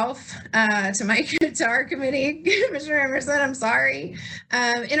myself, to our committee, Commissioner Emerson, I'm sorry.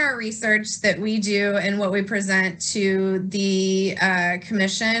 In our research that we do and what we present to the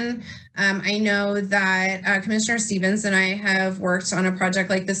commission, I know that Commissioner Stevens and I have worked on a project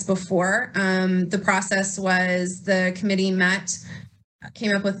like this before. The process was the committee met,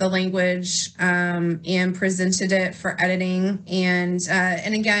 came up with the language and presented it for editing. And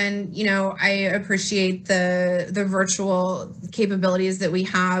again, I appreciate the virtual capabilities that we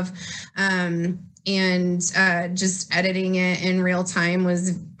have. And just editing it in real time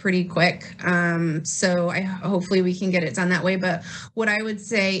was pretty quick. So hopefully we can get it done that way. But what I would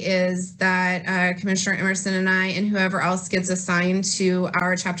say is that Commissioner Emerson and I and whoever else gets assigned to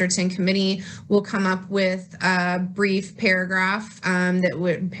our Chapter 10 committee will come up with a brief paragraph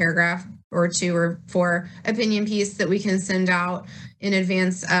paragraph or two or four opinion piece that we can send out in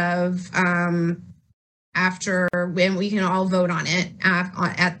advance of after when we can all vote on it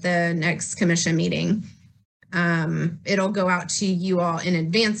at the next commission meeting. It'll go out to you all in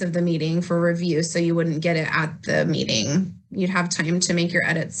advance of the meeting for review, so you wouldn't get it at the meeting. You'd have time to make your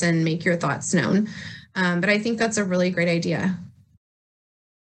edits and make your thoughts known. But I think that's a really great idea.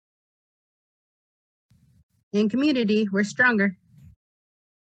 In community, we're stronger.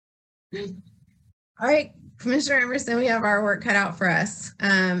 All right, Commissioner Emerson, we have our work cut out for us.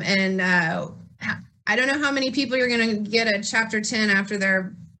 I don't know how many people you're going to get a Chapter 10 after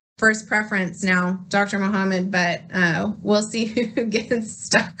their first preference now, Dr. Mohammed, but we'll see who gets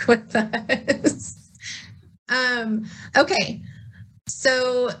stuck with us. Okay,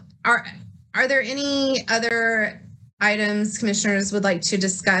 so are there any other items commissioners would like to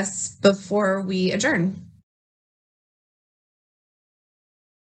discuss before we adjourn?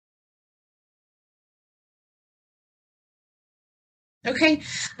 Okay,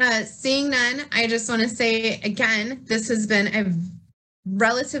 seeing none, I just want to say again, this has been a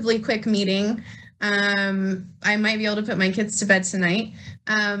relatively quick meeting. I might be able to put my kids to bed tonight.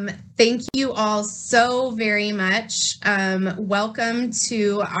 Thank you all so very much. Welcome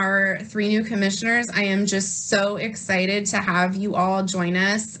to our 3 new commissioners. I am just so excited to have you all join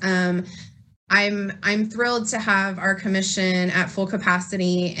us. I'm thrilled to have our commission at full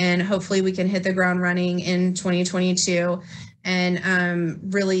capacity, and hopefully we can hit the ground running in 2022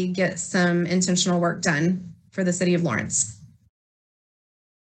 and really get some intentional work done for the city of Lawrence.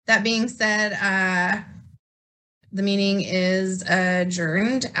 That being said, the meeting is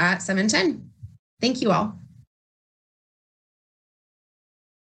adjourned at 7:10. Thank you all.